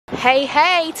Hey,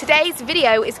 hey, today's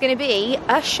video is going to be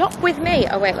a shop with me.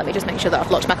 Oh wait, let me just make sure that I've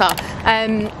locked my car.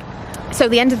 So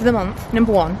the end of the month,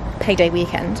 number one, payday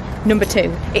weekend. Number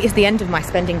two, it is the end of my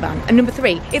spending ban. And number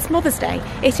three, it's Mother's Day.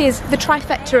 It is the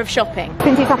trifecta of shopping.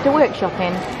 Since it's after work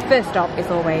shopping, first stop is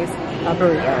always a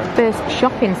burrito. First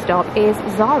shopping stop is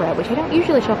Zara, which I don't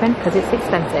usually shop in because it's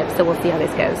expensive, so we'll see how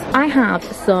this goes. I have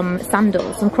some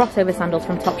sandals, some crossover sandals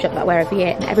from Topshop that I wear every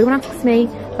year, and everyone asks me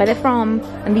where they're from,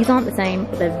 and these aren't the same,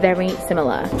 but they're very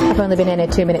similar. I've only been in here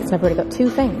 2 minutes and I've already got two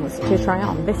things to try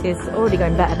on. This is already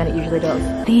going better than it usually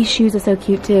does. These shoes are so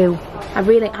cute too.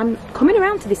 I'm coming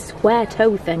around to this square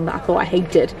toe thing that I thought I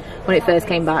hated when it first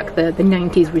came back, the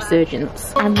 90s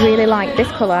resurgence. I really like this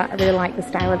colour, I really like the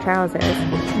style of trousers.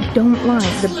 I don't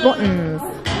like the buttons.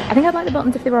 I think I'd like the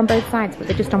buttons if they were on both sides, but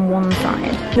they're just on one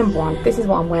side. Number one, this is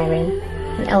what I'm wearing.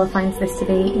 And Ella finds this to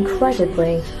be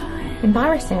incredibly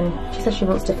embarrassing. She says she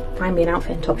wants to find me an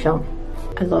outfit in Topshop.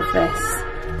 I love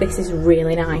this. This is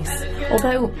really nice.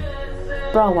 Although,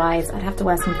 bra-wise, I'd have to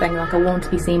wear something like a want to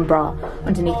be seen bra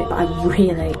underneath it, but I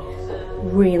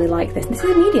really like this. This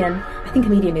is a medium. I think a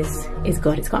medium is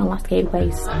good. It's got an elasticated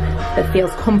waist that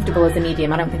feels comfortable as a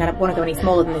medium. I don't think I'd want to go any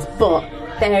smaller than this, but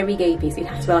very gapey, so you'd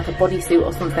have to wear like a bodysuit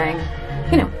or something.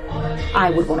 You know, I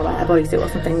would want to wear a bodysuit or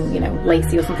something, you know,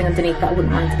 lacy or something underneath that I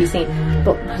wouldn't mind to be seen.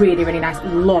 But really nice.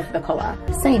 Love the colour.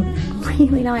 Same,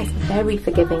 really nice, very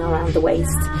forgiving around the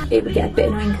waist. It would get a bit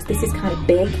annoying because this is kind of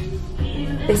big.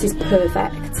 This is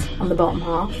perfect on the bottom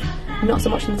half. Not so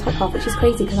much in the top half, which is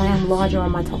crazy because I am larger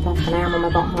on my top half than I am on my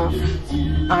bottom half.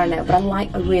 I don't know, but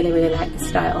I really like the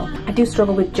style. I do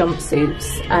struggle with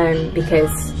jumpsuits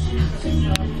because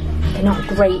they're not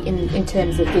great in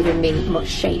terms of giving me much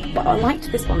shape, but I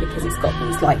liked this one because it's got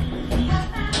these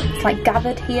it's like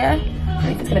gathered here. I don't know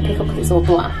if it's going to pick up because it's all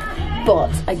black,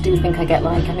 but I do think I get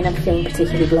like, I mean, I'm feeling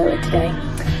particularly bloated today.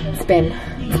 It's been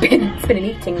an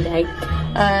eating day.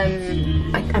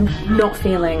 I'm not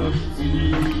feeling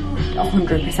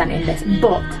 100% in this,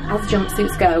 but as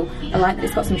jumpsuits go, I like that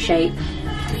it's got some shape.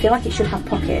 I feel like it should have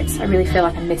pockets. I really feel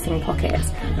like I'm missing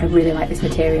pockets, but I really like this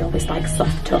material, this like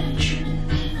soft touch.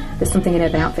 There's something in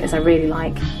Urban Outfitters I really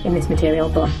like in this material,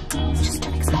 but it's just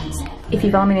too expensive. If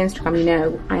you follow me on Instagram, you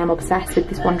know I am obsessed with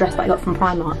this one dress that I got from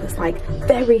Primark that's like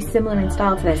very similar in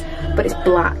style to this, but it's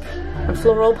black and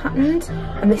floral patterned,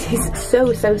 and this is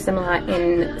so similar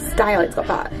in style. It's got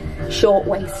that short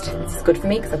waist. This is good for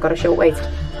me because I've got a short waist.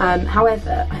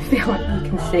 However, I feel like you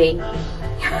can see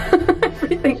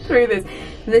everything through this.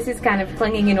 This is kind of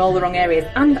clinging in all the wrong areas,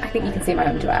 and I think you can see my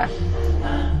underwear.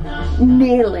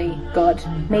 Nearly good.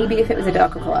 Maybe if it was a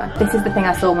darker colour. This is the thing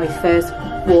I saw when we first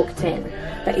walked in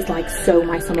that is like so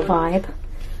my summer vibe.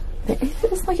 But it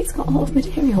feels like it's got a lot of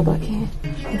material back here. I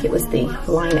think it was the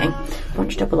lining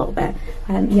bunched up a little bit.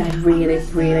 Yeah, I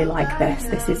really like this.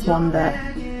 This is one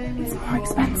that is more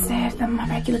expensive than my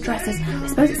regular dresses. I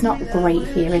suppose it's not great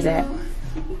here, is it?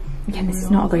 Again, this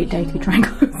is not a great day to be trying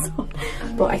clothes on.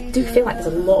 But I do feel like there's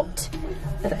a lot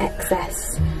of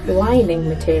excess lining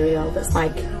material that's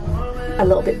like a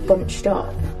little bit bunched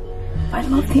up. I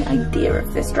love the idea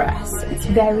of this dress. It's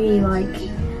very like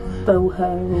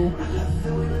boho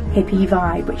hippie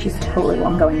vibe, which is totally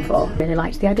what I'm going for. Really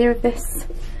liked the idea of this.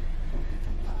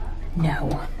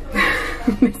 No.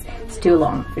 It's too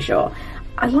long for sure.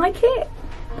 I like it.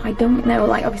 I don't know,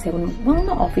 like obviously I wouldn't, well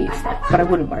not obviously, but I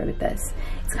wouldn't wear it with this.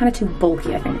 It's kind of too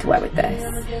bulky I think to wear with this.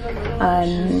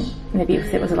 Maybe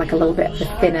if it was like a little bit of a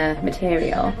thinner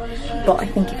material, but I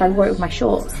think if I wore it with my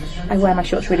shorts, I wear my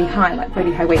shorts really high, like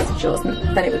really high waisted shorts, and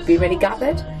then it would be really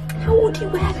gathered. How would you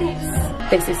wear this?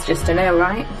 This is just a no,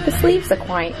 right? The sleeves are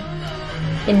quite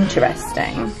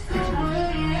interesting.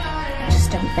 I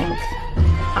just don't think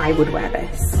I would wear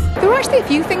this. There were actually a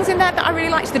few things in there that I really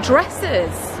liked. The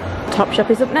dresses. Topshop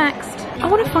is up next. I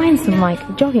want to find some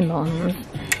like jogging ones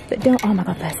that don't, oh my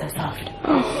god, they're so soft.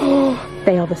 Oh,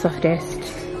 they are the softest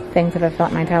things I've ever felt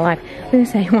in my entire life. I'm going to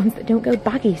say ones that don't go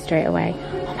baggy straight away.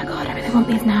 Oh my god, I really want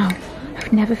these now.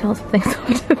 I've never felt something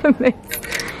softer than this.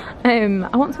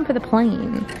 I want some for the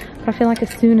plane, but I feel like as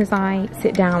soon as I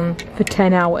sit down for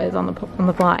 10 hours on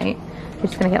the flight,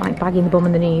 it's just gonna get like baggy in the bum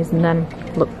and the knees and then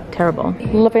look terrible.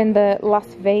 Loving the Las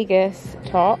Vegas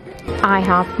top. I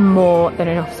have more than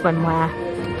enough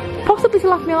swimwear, possibly to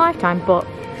last me a lifetime, but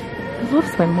I love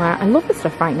swimwear. I love the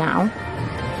stuff right now.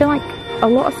 I feel like a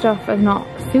lot of stuff has not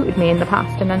suited me in the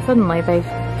past, and then suddenly they've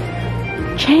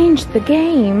changed the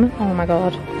game. Oh my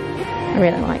god. I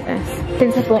really like this.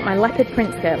 Since I bought my leopard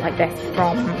print skirt like this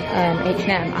from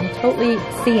H&M, I'm totally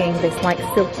seeing this like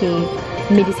silky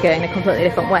midi skirt in a completely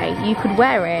different way. You could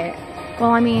wear it,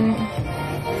 well I mean,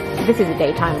 this is a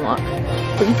daytime look,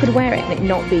 but you could wear it and it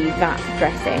not be that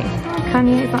dressy. Can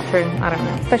you? Is that true? I don't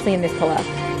know, especially in this colour.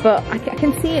 But I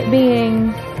can see it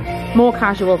being more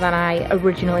casual than I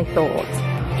originally thought.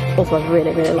 Also, I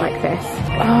really, really like this.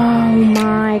 Oh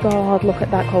my god, look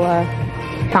at that colour.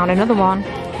 Found another one,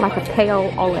 like a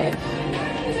pale olive.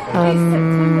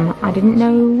 I didn't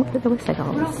know that there were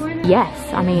seagulls.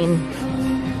 Yes, I mean,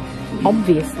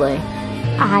 obviously.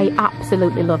 I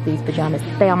absolutely love these pyjamas.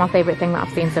 They are my favourite thing that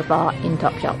I've seen so far in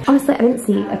Topshop. Honestly, I didn't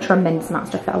see a tremendous amount of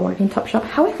stuff that I wanted in Topshop.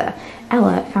 However,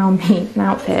 Ella found me an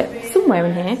outfit somewhere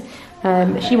in here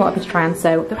that she wanted me to try on,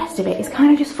 so the rest of it is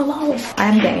kind of just for lols. I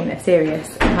am getting a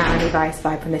serious Miami Vice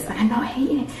vibe from this, and I'm not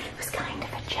hating it. It was kind of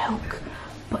a joke,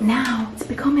 but now it's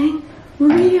becoming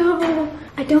real.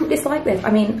 I don't dislike this. I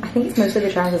mean, I think it's mostly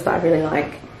the trousers that I really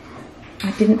like.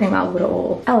 I didn't think that I would at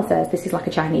all. Ella says this is like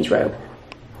a Chinese robe.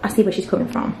 I see where she's coming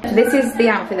from. This is the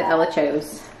outfit that Ella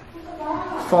chose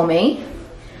for me.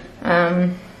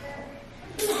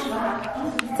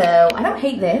 So I don't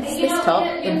hate this top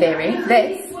in theory.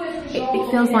 This, it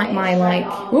feels like my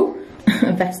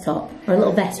a vest top, or a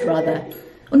little vest rather,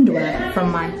 underwear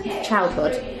from my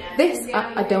childhood. This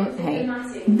I don't hate.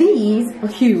 These are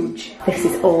huge. This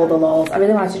is all the laws. I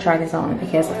really wanted to try this on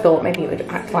because I thought maybe it would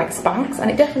act like Spanx, and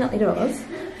it definitely does,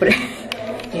 but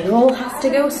it all has to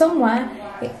go somewhere.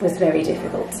 It was very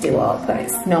difficult to do up, but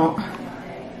it's not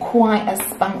quite as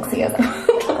Spanxy as I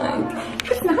would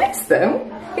like. It's nice though.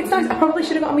 It's nice. I probably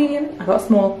should have got a medium. I got a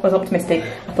small. I was optimistic.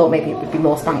 I thought maybe it would be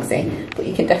more Spanxy, but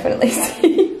you can definitely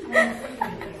see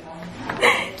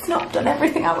it's not done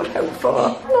everything I would hope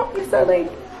for. Not necessarily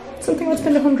something I'd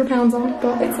spend £100 on,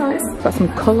 but it's nice. Got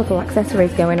some colourful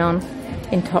accessories going on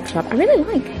in Topshop. I really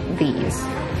like these.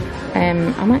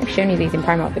 I might have shown you these in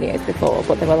Primark videos before,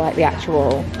 but they were like the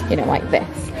actual, you know, like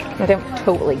this. I don't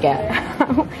totally get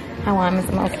how I'm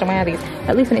supposed to wear these.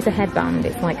 At least when it's a headband,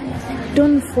 it's like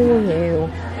done for you.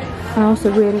 I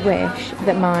also really wish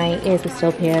that my ears were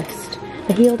still pierced.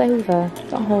 They're healed over.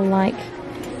 That whole like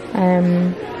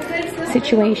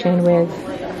situation with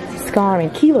scarring,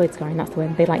 keloid scarring, that's the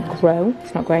word. They like grow.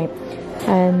 It's not great.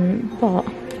 But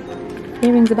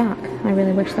earrings are back. I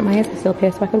really wish that my ears were still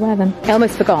pierced so I could wear them. I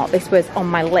almost forgot this was on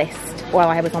my list while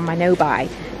I was on my no-buy,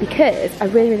 because I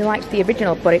really, really liked the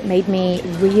original, but it made me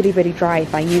really, really dry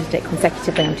if I used it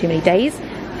consecutively on too many days.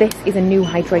 This is a new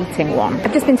hydrating one.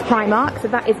 I've just been to Primark, so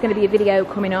that is going to be a video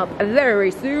coming up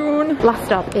very soon. Last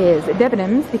stop is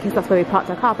Debenhams, because that's where we parked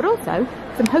our car, but also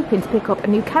I'm hoping to pick up a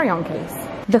new carry-on case.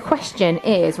 The question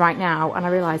is right now, and I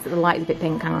realise that the light is a bit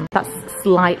pink, hang on, that's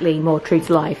slightly more true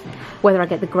to life, whether I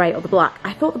get the grey or the black.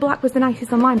 I thought the black was the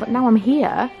nicest online, but now I'm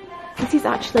here. This is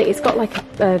actually, it's got like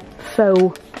a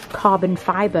faux carbon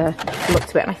fibre look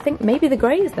to it, and I think maybe the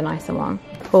grey is the nicer one.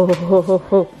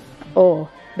 Oh,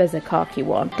 there's a khaki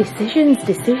one. Decisions.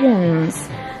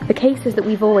 The cases that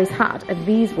we've always had are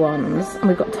these ones, and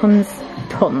we've got tons.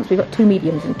 We've got 2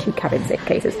 mediums and 2 cabin safe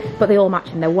cases, but they all match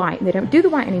and they're white, and they don't do the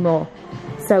white anymore.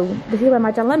 So this is where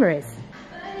my dilemma is,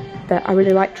 that I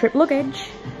really like Tripp luggage.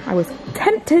 I was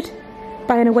tempted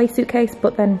by an away suitcase,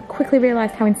 but then quickly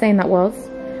realised how insane that was.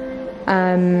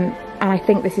 And I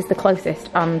think this is the closest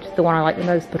and the one I like the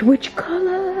most, but which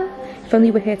colour? If only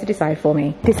you were here to decide for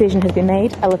me. Decision has been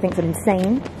made. Ella thinks I'm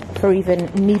insane for even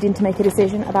needing to make a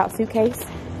decision about suitcase.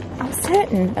 I'm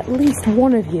certain at least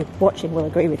one of you watching will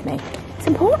agree with me. It's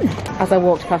important. As I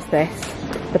walked past this,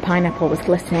 the pineapple was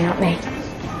glistening at me.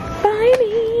 Buy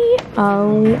me!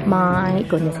 Oh my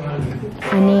goodness.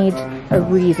 I need a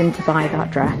reason to buy that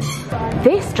dress.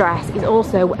 This dress is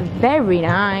also very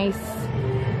nice.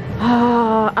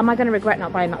 Am I going to regret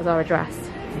not buying that Zara dress?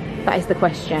 That is the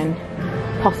question.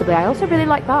 Possibly. I also really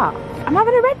like that. I'm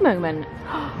having a red moment.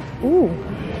 Ooh.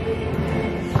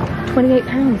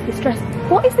 £28, this dress.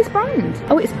 What is this brand?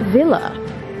 Oh, it's Vila.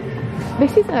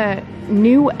 This is a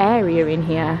new area in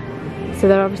here. So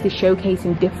they're obviously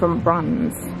showcasing different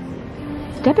brands.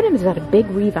 Debenhams has had a big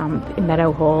revamp in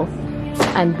Meadowhall.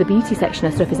 And the beauty section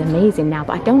of stuff is amazing now,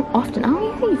 but I don't often...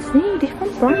 Oh, yeah, you see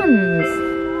different brands.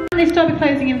 This store will be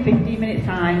closing in 15 minutes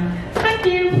time. Thank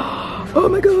you. Oh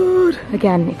my god.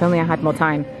 Again, if only I had more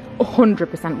time,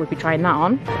 100% would be trying that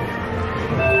on.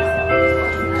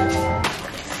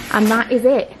 And that is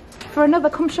it for another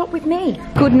Come Shop With Me.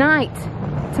 Good night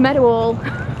to Meadowhall.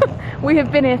 We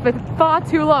have been here for far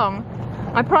too long.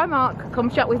 My Primark Come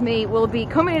Shop With Me will be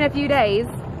coming in a few days,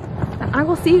 and I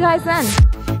will see you guys then.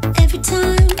 Every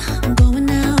time I'm going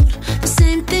out, the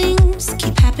same things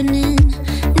keep happening.